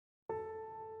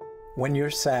When you're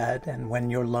sad and when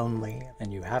you're lonely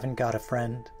and you haven't got a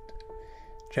friend,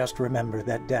 just remember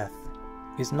that death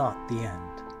is not the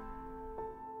end.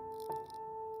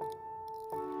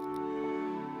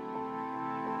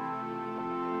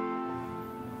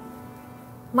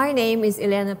 My name is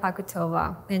Elena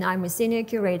Pakhoutova, and I'm a senior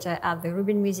curator at the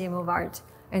Rubin Museum of Art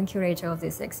and curator of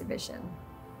this exhibition.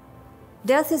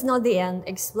 Death is Not the End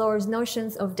explores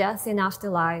notions of death and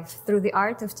afterlife through the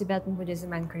art of Tibetan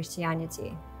Buddhism and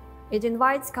Christianity. It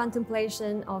invites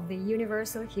contemplation of the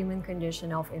universal human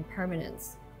condition of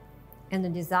impermanence and the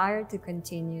desire to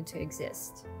continue to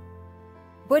exist.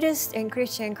 Buddhist and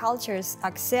Christian cultures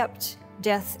accept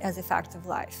death as a fact of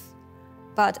life,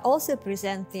 but also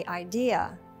present the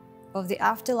idea of the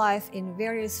afterlife in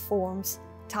various forms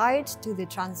tied to the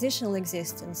transitional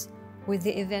existence with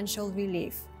the eventual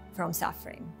relief from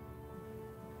suffering.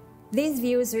 These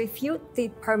views refute the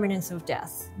permanence of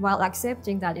death while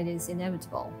accepting that it is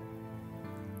inevitable.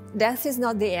 Death is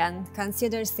Not the End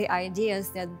considers the ideas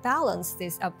that balance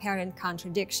this apparent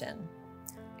contradiction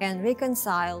and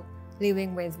reconcile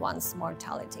living with one's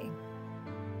mortality.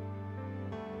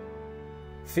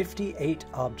 58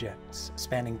 objects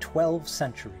spanning 12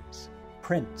 centuries,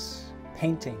 prints,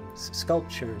 paintings,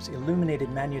 sculptures, illuminated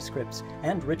manuscripts,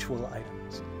 and ritual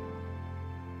items.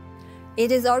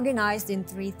 It is organized in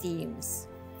 3 themes,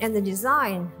 and the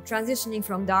design, transitioning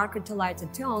from darker to lighter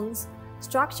tones,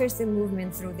 structures the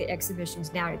movement through the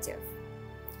exhibition's narrative.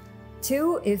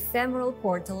 2 ephemeral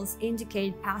portals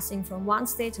indicate passing from one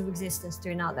state of existence to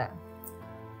another.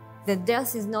 That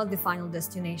death is not the final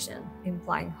destination,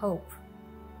 implying hope.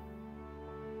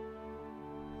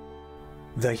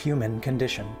 The human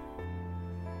condition.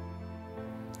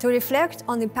 To reflect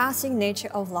on the passing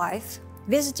nature of life,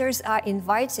 visitors are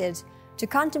invited to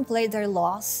contemplate their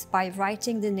loss by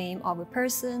writing the name of a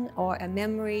person or a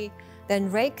memory, then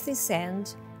rake the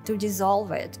sand to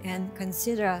dissolve it and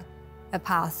consider a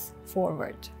path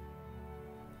forward.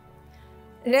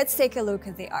 Let's take a look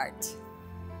at the art.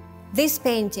 This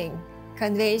painting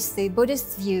conveys the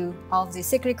Buddhist view of the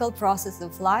cyclical process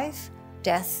of life,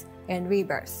 death, and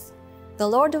rebirth. The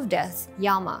Lord of Death,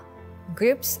 Yama,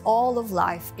 grips all of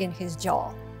life in his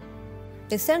jaw.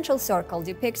 The central circle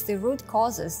depicts the root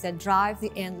causes that drive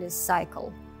the endless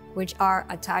cycle, which are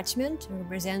attachment,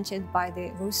 represented by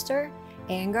the rooster,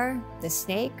 anger, the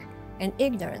snake, and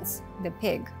ignorance, the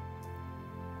pig.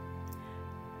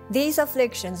 These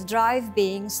afflictions drive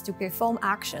beings to perform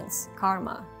actions,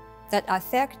 karma, that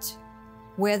affect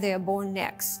where they are born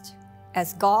next,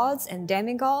 as gods and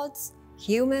demigods,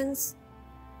 humans,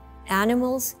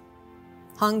 animals,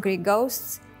 hungry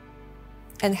ghosts,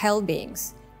 and hell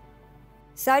beings.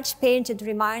 Such painted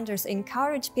reminders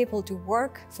encourage people to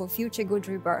work for future good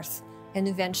rebirth and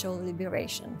eventual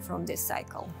liberation from this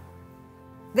cycle.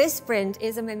 This print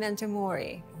is a memento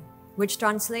mori, which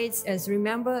translates as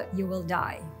 "remember you will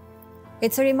die."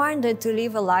 It's a reminder to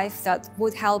live a life that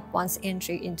would help one's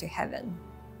entry into heaven.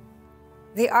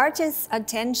 The artist's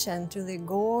attention to the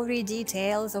gory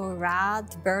details of a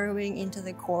rat burrowing into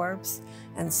the corpse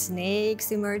and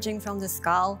snakes emerging from the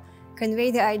skull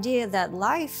convey the idea that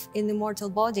life in the mortal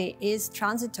body is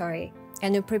transitory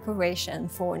and a preparation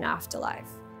for an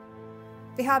afterlife.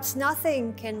 Perhaps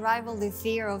nothing can rival the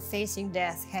fear of facing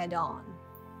death head-on.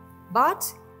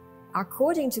 But,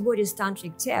 according to Buddhist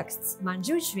tantric texts,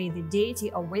 Manjushri, the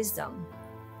deity of wisdom,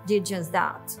 did just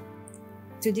that.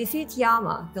 To defeat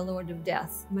Yama, the Lord of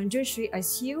Death, Manjushri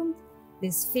assumed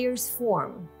this fierce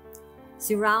form,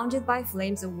 surrounded by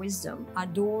flames of wisdom,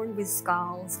 adorned with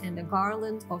skulls and a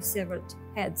garland of severed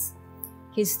heads.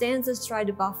 He stands astride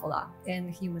a buffalo and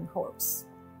a human corpse.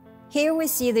 Here we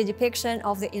see the depiction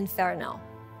of the inferno.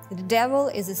 The devil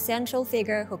is a central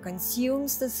figure who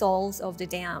consumes the souls of the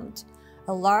damned.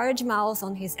 A large mouth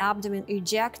on his abdomen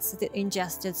ejects the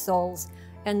ingested souls,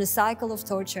 and the cycle of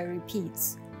torture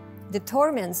repeats. The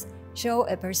torments show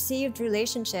a perceived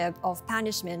relationship of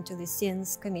punishment to the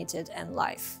sins committed and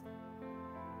life.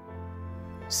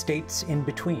 States in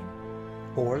between,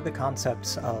 or the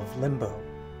concepts of limbo,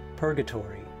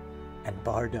 purgatory, and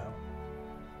bardo.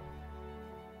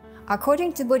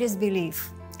 According to Buddhist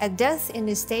belief, at death in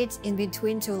the state in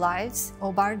between two lives,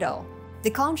 or bardo, the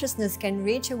consciousness can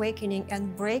reach awakening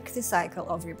and break the cycle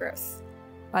of rebirth.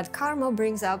 But karma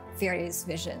brings up various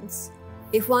visions.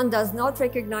 If one does not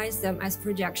recognize them as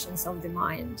projections of the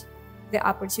mind, the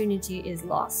opportunity is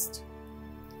lost.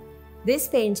 This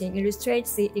painting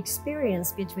illustrates the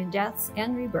experience between death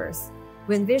and rebirth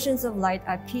when visions of light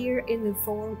appear in the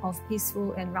form of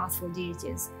peaceful and wrathful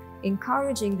deities,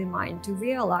 encouraging the mind to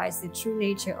realize the true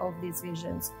nature of these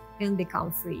visions and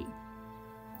become free.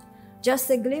 Just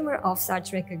a glimmer of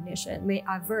such recognition may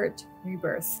avert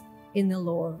rebirth in the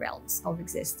lower realms of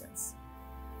existence.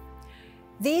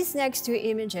 These next two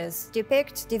images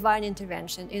depict divine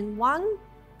intervention. In one,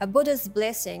 a Buddha's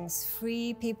blessings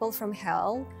free people from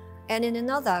hell, and in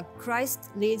another,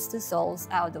 Christ leads the souls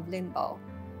out of limbo.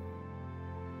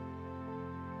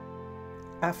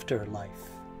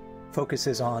 Afterlife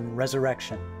focuses on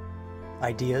resurrection,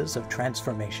 ideas of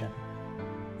transformation,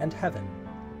 and heaven.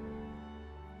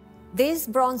 This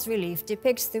bronze relief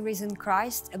depicts the risen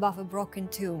Christ above a broken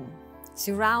tomb,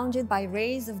 surrounded by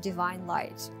rays of divine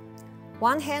light.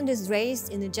 One hand is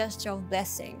raised in a gesture of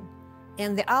blessing,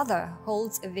 and the other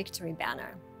holds a victory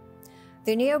banner.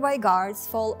 The nearby guards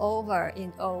fall over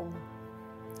in awe.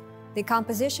 The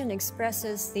composition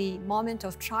expresses the moment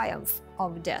of triumph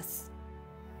of death.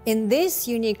 In this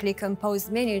uniquely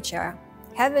composed miniature,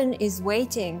 heaven is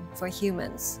waiting for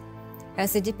humans,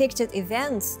 as the depicted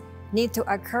events need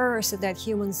to occur so that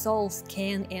human souls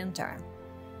can enter.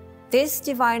 This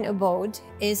divine abode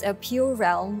is a pure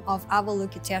realm of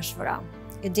Avalokiteshvara,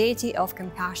 a deity of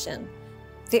compassion.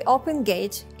 The open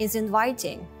gate is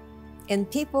inviting, and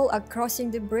people are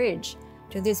crossing the bridge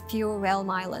to this pure realm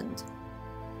island.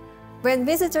 When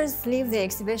visitors leave the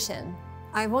exhibition,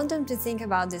 I want them to think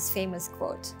about this famous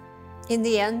quote: "In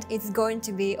the end, it's going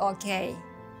to be okay.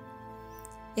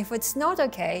 If it's not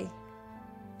okay,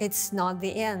 it's not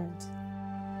the end."